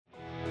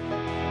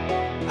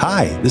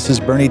Hi, this is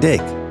Bernie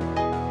Dake.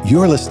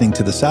 You're listening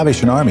to the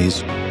Salvation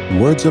Army's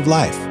Words of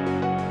Life.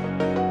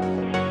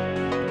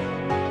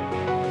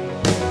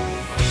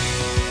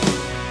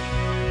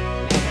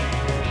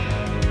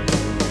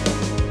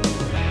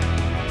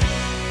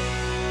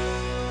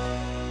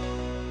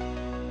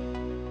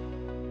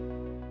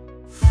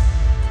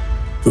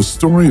 The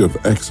story of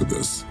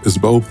Exodus is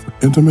both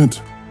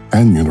intimate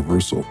and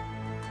universal,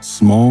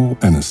 small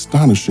and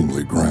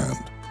astonishingly grand.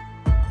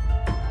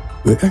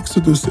 The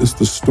Exodus is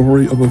the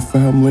story of a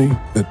family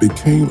that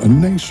became a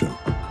nation,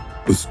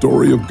 the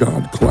story of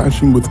God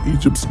clashing with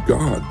Egypt's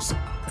gods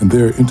and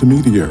their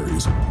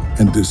intermediaries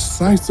and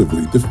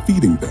decisively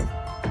defeating them.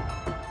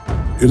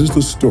 It is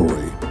the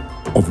story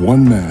of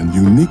one man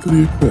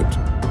uniquely equipped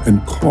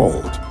and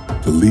called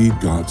to lead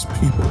God's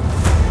people.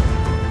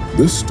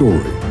 This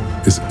story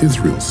is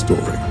Israel's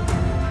story.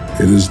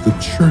 It is the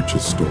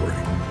church's story.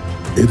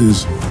 It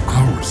is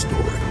our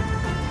story.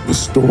 The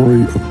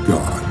story of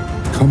God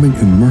coming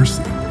in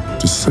mercy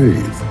to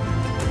save.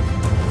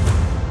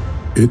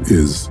 It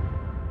is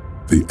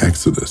the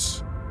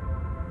Exodus.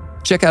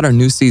 Check out our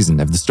new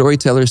season of the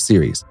Storyteller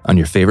series on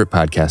your favorite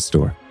podcast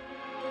store.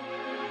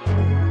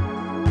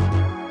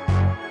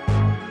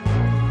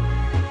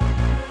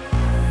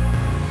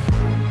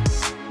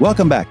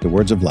 Welcome back to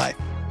Words of Life.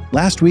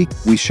 Last week,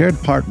 we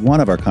shared part one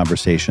of our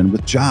conversation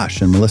with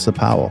Josh and Melissa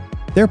Powell.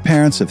 They're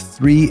parents of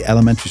 3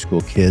 elementary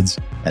school kids,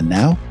 and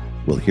now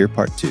we'll hear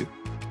part 2.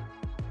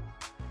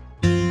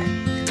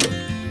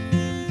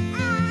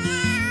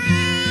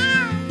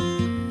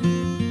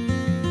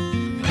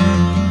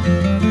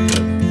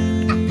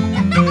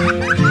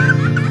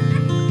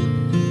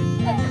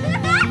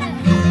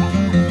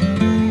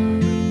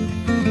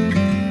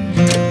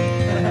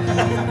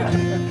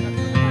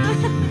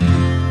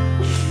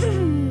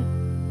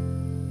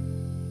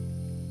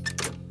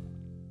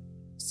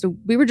 So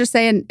we were just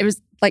saying, it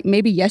was like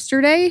maybe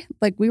yesterday,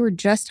 like we were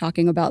just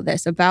talking about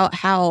this, about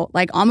how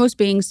like almost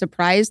being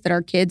surprised that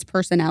our kids'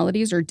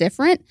 personalities are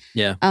different.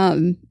 Yeah.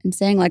 And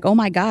saying like, oh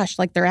my gosh,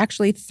 like they're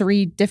actually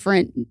 3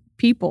 different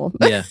people.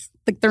 Yeah.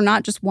 Like they're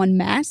not just one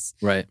mass.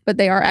 Right. But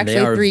they are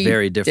actually 3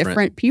 very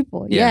different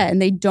people. Yeah. And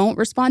they don't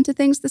respond to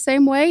things the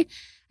same way.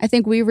 I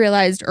think we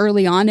realized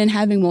early on in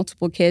having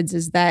multiple kids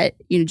is that,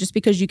 you know, just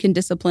because you can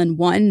discipline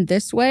one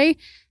this way,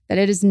 that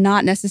it is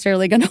not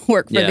necessarily going to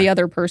work for the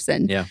other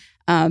person. Yeah.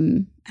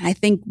 I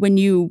think when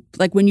you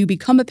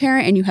become a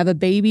parent and you have a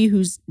baby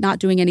who's not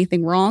doing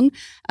anything wrong,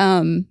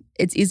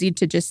 it's easy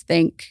to just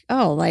think,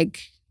 oh, like,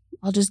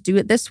 I'll just do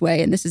it this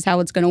way and this is how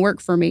it's going to work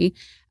for me.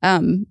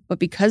 But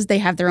because they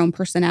have their own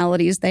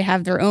personalities, they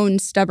have their own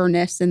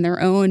stubbornness and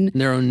their own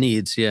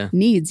needs. Yeah.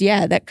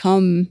 That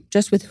come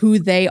just with who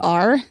they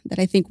are, that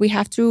I think we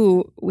have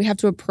to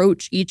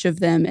approach each of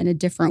them in a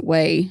different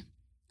way.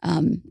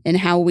 And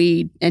how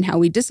we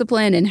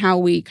discipline and how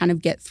we kind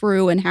of get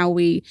through and how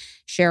we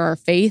share our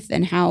faith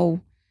and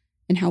how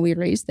we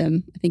raise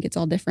them. I think it's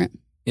all different.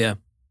 Yeah.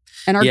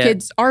 And our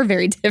kids are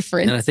very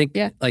different. And I think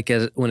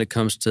when it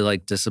comes to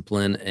like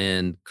discipline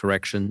and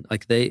correction, I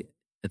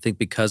think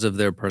because of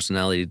their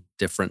personality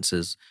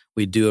differences,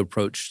 we do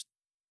approach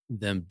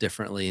them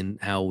differently in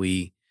how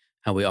we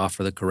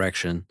offer the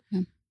correction.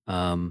 Yeah.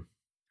 And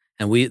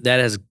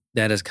that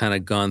has kind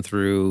of gone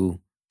through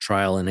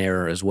trial and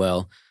error as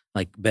well.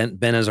 Like Ben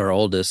is our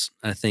oldest.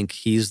 I think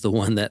he's the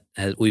one that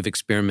we've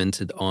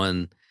experimented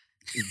on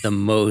the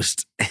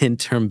most in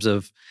terms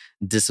of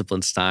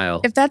discipline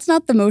style. If that's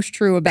not the most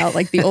true about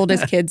like the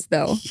oldest kids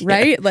though,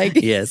 right? Like,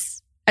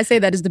 yes. I say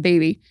that as the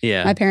baby.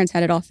 Yeah. My parents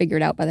had it all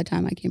figured out by the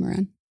time I came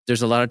around.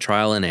 There's a lot of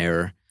trial and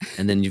error,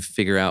 and then you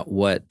figure out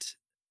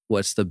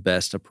what's the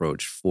best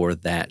approach for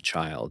that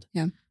child.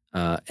 Yeah.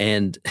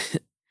 And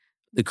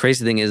the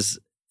crazy thing is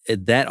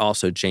that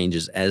also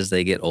changes as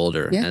they get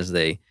older, as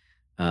they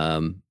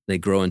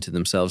grow into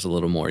themselves a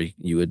little more.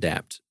 You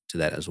adapt to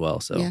that as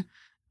well. So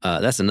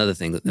that's another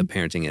thing that the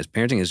parenting is.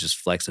 Parenting is just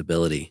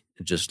flexibility,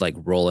 just like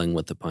rolling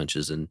with the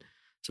punches and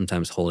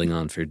sometimes holding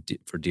on for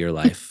dear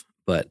life.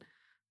 But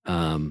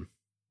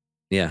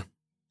yeah.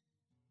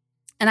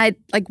 And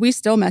we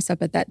still mess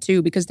up at that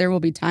too, because there will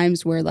be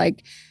times where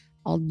like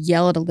I'll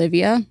yell at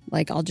Olivia,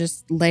 like I'll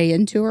just lay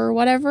into her or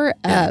whatever.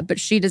 But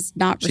she does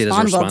not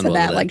respond well to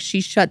that. Like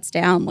she shuts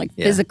down, like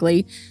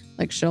physically,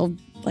 like she'll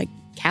like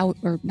cower,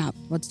 or not,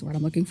 what's the word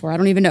I'm looking for? I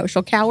don't even know.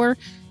 She'll cower,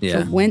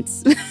 she'll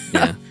wince,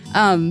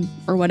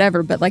 or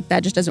whatever. But like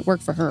that just doesn't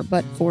work for her.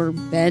 But for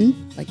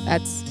Ben, like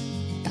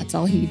that's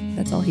all he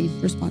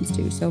responds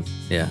to. So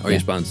he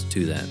responds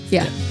to that.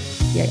 Yeah.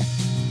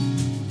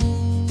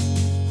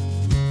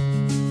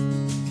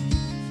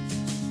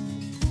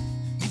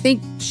 I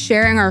think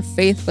sharing our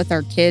faith with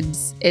our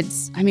kids,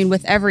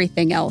 with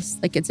everything else,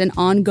 like it's an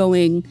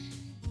ongoing,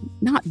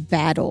 not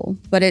battle,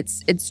 but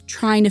it's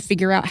trying to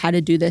figure out how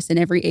to do this in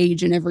every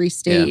age and every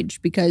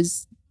stage,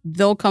 because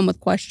they'll come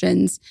with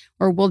questions,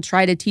 or we'll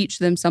try to teach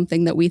them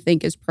something that we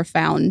think is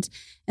profound,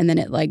 and then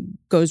it like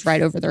goes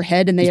right over their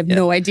head and they have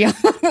no idea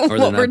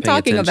what we're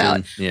talking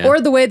about. Or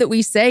the way that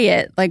we say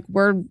it, like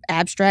we're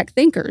abstract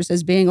thinkers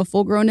as being a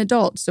full-grown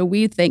adult, so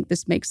we think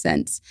this makes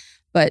sense.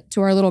 But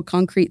to our little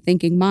concrete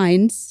thinking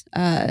minds,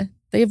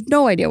 they have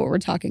no idea what we're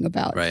talking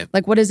about. Right.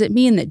 Like, what does it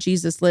mean that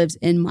Jesus lives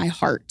in my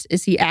heart?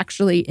 Is he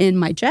actually in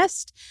my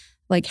chest?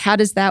 Like, how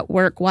does that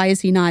work? Why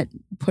is he not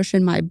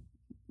pushing my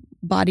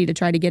body to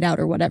try to get out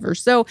or whatever?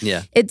 So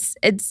it's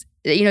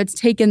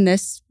taken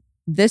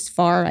this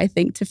far, I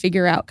think, to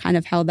figure out kind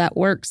of how that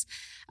works.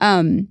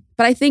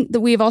 But I think that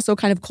we've also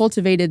kind of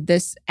cultivated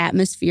this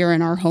atmosphere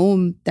in our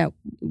home that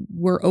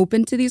we're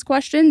open to these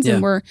questions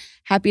and we're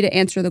happy to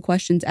answer the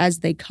questions as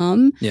they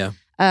come. Yeah.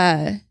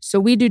 So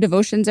we do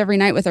devotions every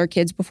night with our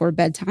kids before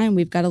bedtime.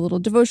 We've got a little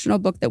devotional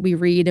book that we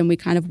read and we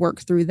kind of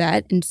work through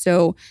that. And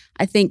so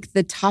I think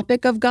the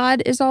topic of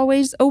God is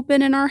always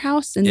open in our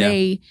house, and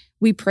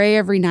we pray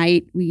every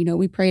night.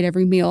 We pray at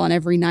every meal on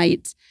every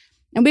night.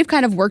 And we've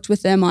kind of worked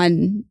with them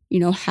on,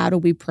 how do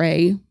we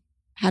pray?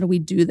 How do we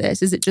do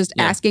this? Is it just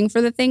asking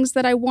for the things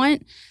that I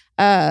want?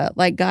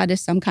 Like God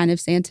is some kind of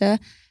Santa.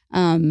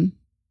 And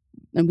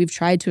we've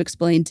tried to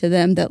explain to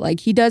them that like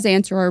he does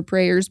answer our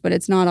prayers, but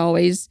it's not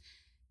always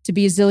to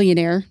be a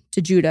zillionaire,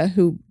 to Judah,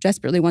 who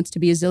desperately wants to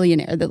be a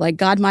zillionaire, that like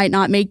God might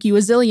not make you a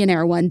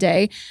zillionaire one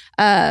day,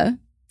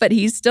 but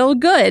he's still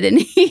good and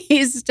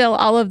he's still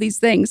all of these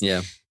things.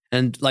 Yeah.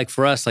 And like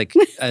for us, like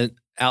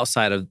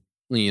outside of,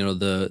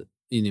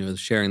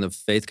 sharing the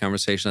faith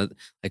conversation,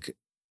 like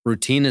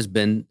routine has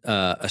been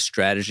a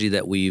strategy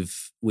that we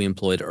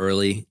employed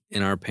early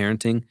in our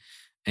parenting.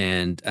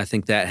 And I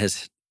think that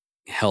has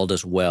held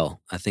us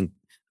well. I think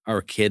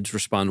our kids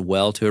respond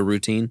well to a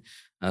routine.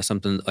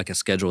 Something like a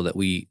schedule that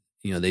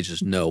they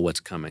just know what's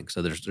coming.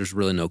 So there's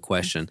really no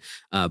question.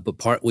 But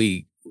part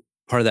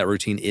of that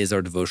routine is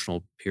our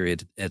devotional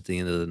period at the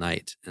end of the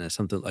night. And it's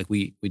something like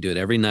we do it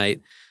every night,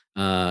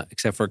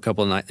 except for a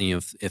couple of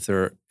nights. If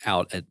they're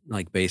out at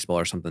like baseball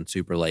or something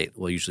super late,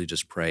 we'll usually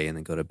just pray and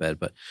then go to bed.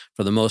 But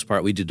for the most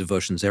part, we do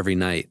devotions every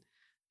night.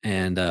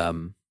 And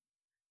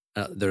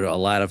there are a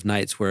lot of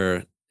nights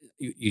where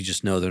you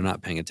just know they're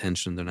not paying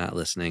attention, they're not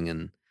listening,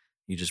 and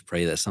you just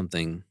pray that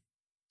something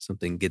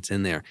gets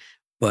in there,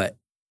 but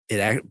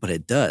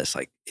it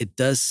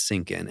does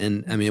sink in.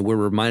 And I mean, we're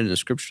reminded in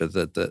Scripture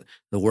that the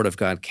Word of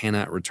God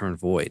cannot return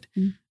void.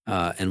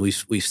 And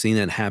we've seen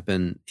that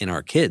happen in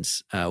our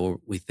kids. Where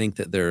we think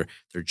that they're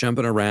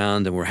jumping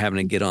around and we're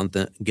having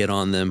to get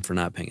on them for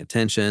not paying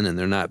attention, and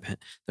they're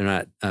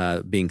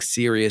not being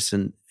serious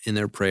in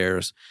their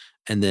prayers.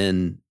 And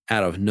then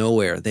out of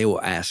nowhere, they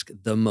will ask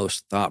the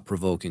most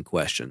thought-provoking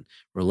question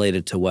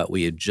related to what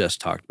we had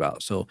just talked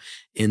about. So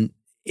in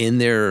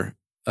their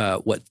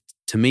what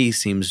to me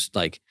seems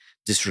like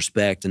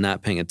disrespect and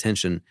not paying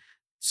attention,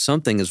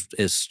 something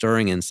is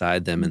stirring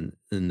inside them,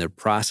 and they're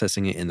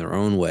processing it in their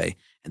own way,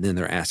 and then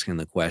they're asking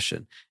the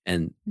question.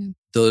 And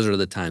those are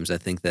the times I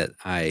think that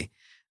I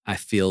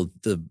feel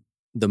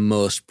the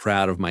most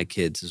proud of my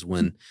kids, is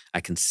when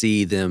I can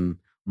see them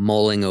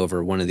mulling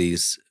over one of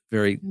these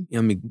very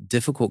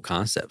difficult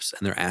concepts,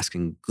 and they're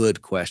asking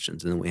good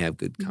questions, and then we have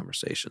good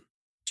conversation.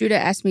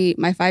 Judah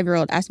my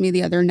 5-year-old asked me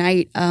the other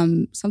night,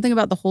 something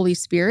about the Holy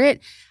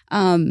Spirit.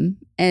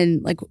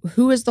 And like,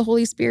 who is the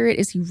Holy Spirit?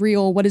 Is he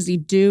real? What does he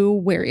do?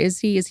 Where is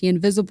he? Is he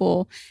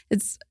invisible?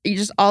 It's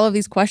just all of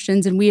these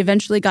questions. And we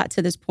eventually got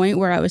to this point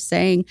where I was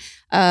saying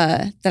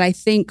that I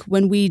think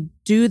when we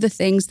do the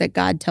things that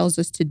God tells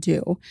us to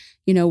do,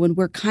 when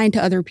we're kind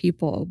to other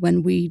people,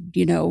 when we,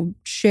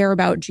 share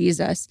about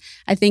Jesus,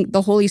 I think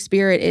the Holy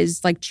Spirit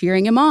is like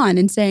cheering him on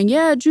and saying,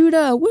 yeah,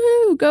 Judah,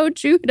 woo, go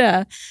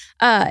Judah.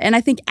 And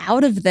I think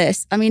out of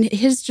this, I mean,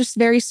 his just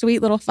very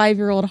sweet little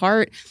 5-year-old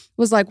heart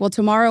was like, well,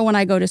 tomorrow when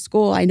I go to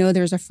school, I know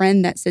there's a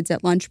friend that sits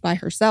at lunch by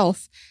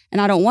herself, and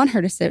I don't want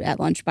her to sit at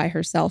lunch by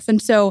herself.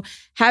 And so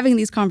having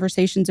these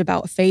conversations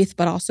about faith,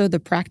 but also the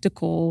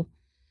practical,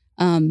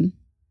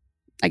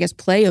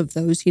 play of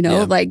those,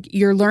 like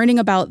you're learning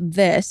about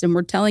this, and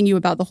we're telling you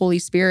about the Holy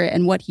Spirit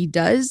and what he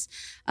does,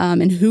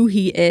 and who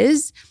he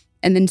is,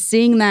 and then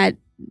seeing that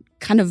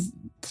kind of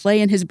play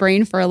in his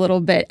brain for a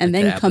little bit, and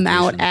then come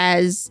out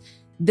as,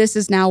 this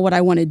is now what I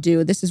want to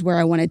do. This is where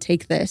I want to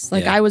take this.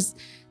 Like I was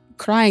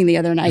crying the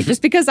other night just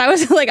because I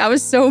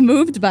was so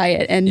moved by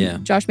it,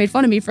 and Josh made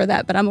fun of me for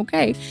that, but I'm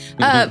okay.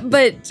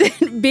 But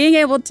being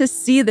able to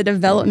see the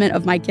development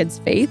of my kids'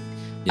 faith,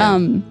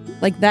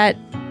 like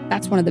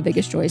that's one of the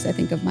biggest joys I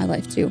think of my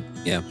life too.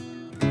 Yeah.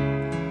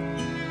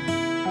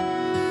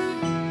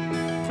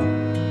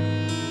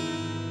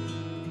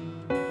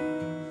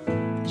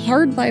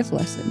 Hard life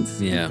lessons.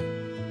 Yeah.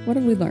 What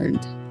have we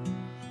learned?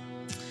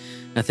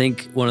 I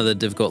think one of the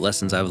difficult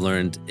lessons I've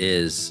learned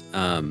is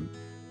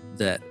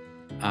that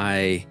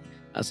I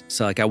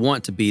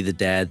want to be the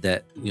dad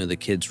that, the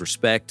kids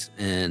respect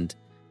and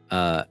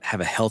have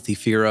a healthy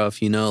fear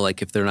of,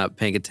 like if they're not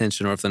paying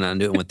attention or if they're not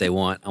doing what they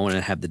want, I want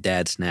to have the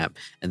dad snap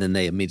and then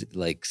they immediately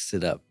like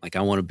sit up. Like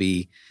I want to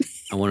be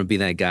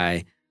that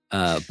guy.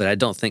 But I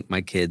don't think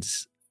my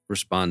kids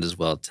respond as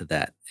well to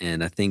that.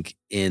 And I think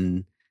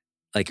in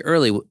like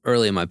early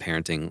in my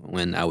parenting,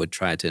 when I would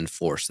try to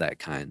enforce that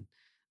kind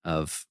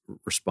of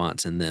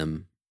response in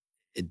them,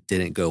 it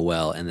didn't go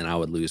well. And then I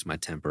would lose my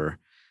temper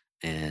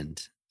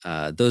and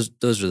those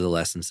are the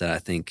lessons that I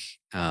think,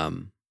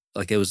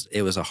 like it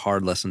was a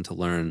hard lesson to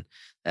learn,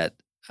 that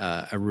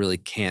I really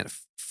can't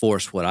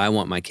force what I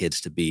want my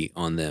kids to be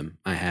on them.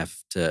 I have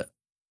to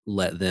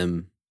let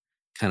them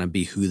kind of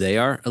be who they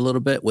are a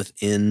little bit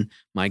within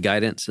my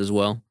guidance as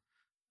well.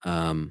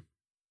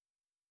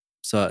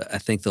 So I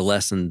think the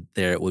lesson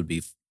there would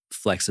be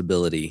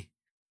flexibility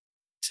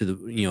to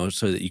the,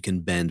 so that you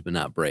can bend but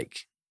not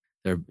break.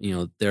 There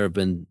have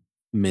been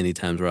many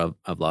times where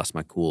I've lost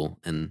my cool,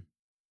 and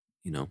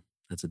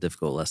that's a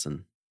difficult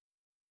lesson.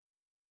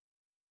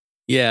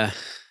 Yeah.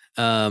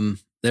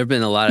 There have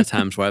been a lot of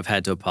times where I've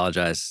had to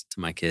apologize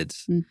to my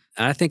kids. And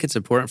I think it's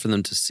important for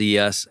them to see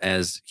us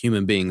as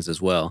human beings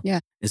as well. Yeah.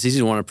 It's easy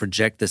to want to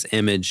project this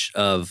image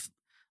of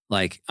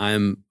like,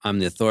 I'm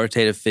the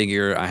authoritative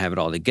figure, I have it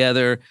all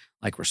together,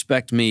 like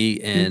respect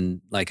me,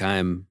 and like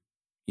I'm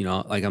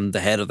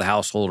the head of the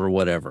household or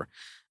whatever.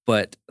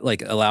 But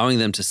like allowing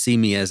them to see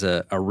me as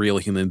a real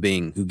human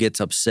being who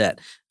gets upset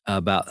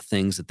about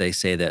things that they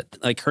say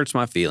that like hurts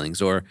my feelings,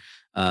 or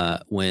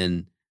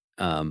when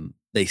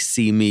they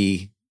see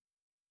me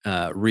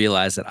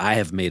realize that I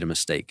have made a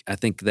mistake. I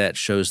think that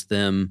shows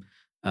them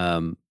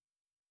I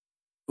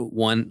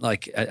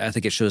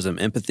think it shows them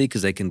empathy,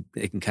 because they can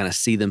kind of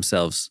see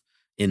themselves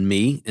in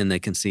me, and they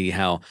can see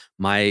how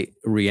my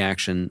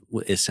reaction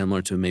is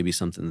similar to maybe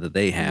something that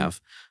they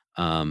have.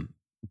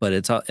 But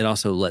it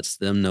also lets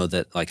them know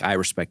that like I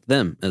respect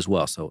them as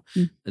well. So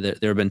there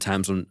have been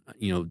times when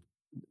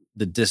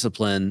the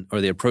discipline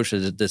or the approach to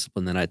the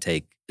discipline that I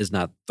take is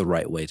not the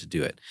right way to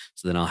do it.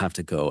 So then I'll have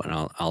to go and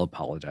I'll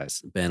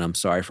apologize. Ben, I'm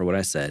sorry for what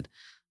I said.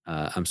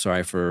 I'm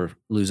sorry for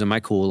losing my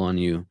cool on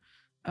you.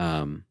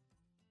 I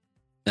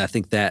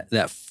think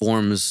that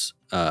forms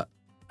a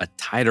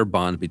tighter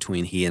bond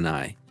between he and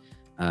I,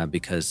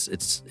 because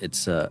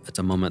it's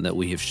a moment that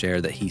we have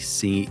shared, that he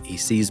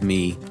sees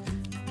me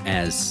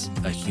as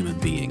a human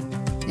being.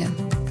 Yeah.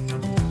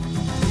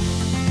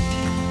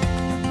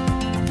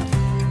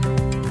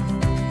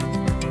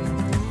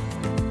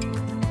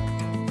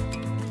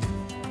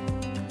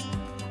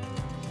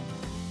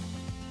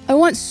 I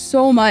want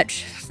so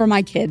much for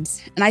my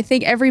kids. And I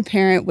think every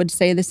parent would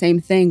say the same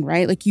thing,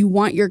 right? Like you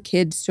want your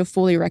kids to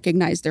fully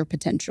recognize their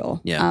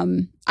potential. Yeah.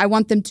 I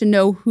want them to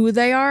know who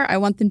they are. I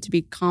want them to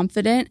be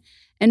confident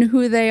in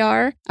who they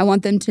are. I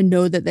want them to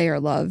know that they are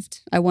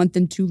loved. I want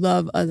them to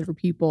love other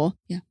people.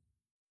 Yeah.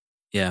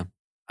 Yeah.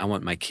 I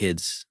want my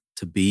kids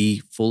to be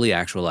fully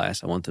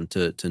actualized. I want them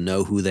to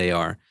know who they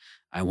are.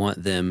 I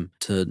want them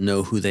to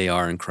know who they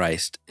are in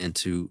Christ, and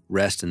to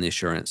rest in the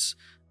assurance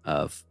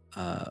of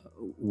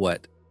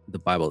what the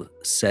Bible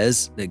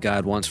says that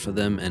God wants for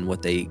them, and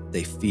what they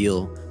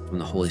feel from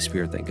the Holy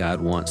Spirit that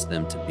God wants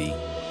them to be.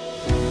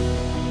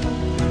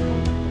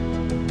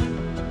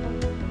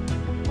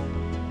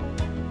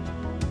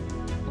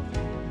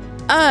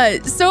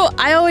 So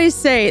I always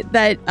say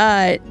that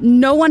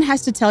no one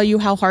has to tell you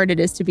how hard it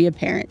is to be a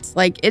parent.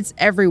 Like it's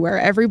everywhere.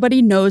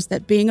 Everybody knows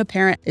that being a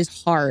parent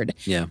is hard.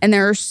 Yeah. And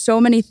there are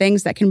so many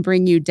things that can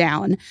bring you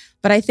down.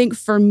 But I think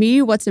for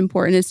me, what's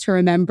important is to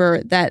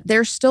remember that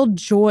there's still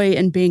joy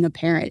in being a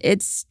parent.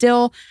 It's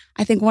still,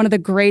 I think, one of the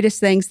greatest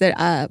things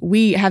that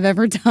we have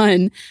ever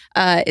done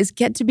is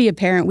get to be a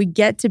parent. We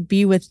get to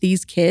be with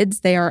these kids.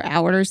 They are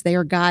ours, they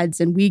are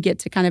God's, and we get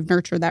to kind of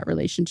nurture that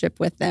relationship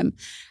with them.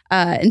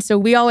 And so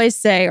we always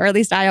say, or at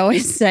least I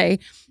always say,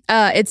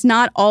 it's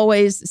not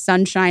always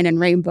sunshine and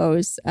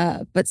rainbows,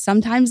 but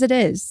sometimes it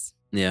is.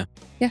 Yeah.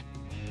 Yeah.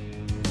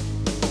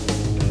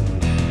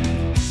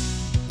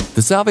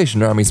 The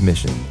Salvation Army's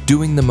mission,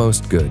 doing the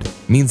most good,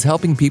 means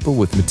helping people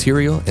with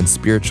material and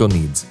spiritual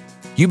needs.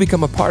 You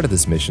become a part of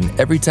this mission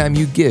every time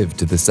you give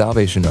to the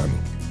Salvation Army.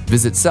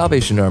 Visit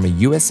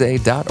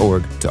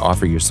salvationarmyusa.org to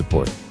offer your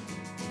support.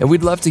 And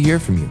we'd love to hear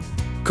from you.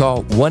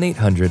 Call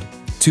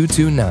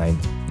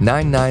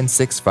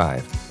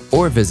 1-800-229-9965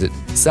 or visit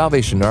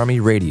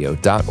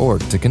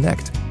salvationarmyradio.org to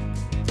connect.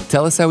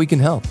 Tell us how we can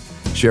help.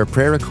 Share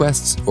prayer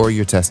requests or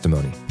your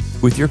testimony.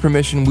 With your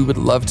permission, we would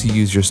love to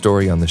use your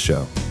story on the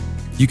show.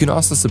 You can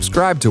also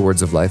subscribe to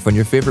Words of Life on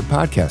your favorite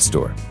podcast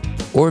store,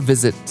 or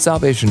visit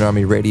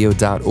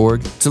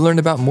salvationarmyradio.org to learn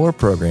about more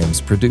programs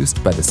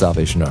produced by the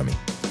Salvation Army.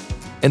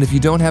 And if you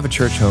don't have a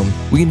church home,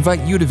 we invite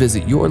you to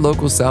visit your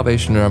local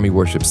Salvation Army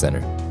Worship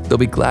Center. They'll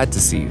be glad to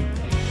see you.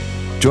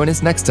 Join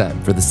us next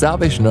time for the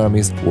Salvation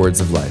Army's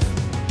Words of Life.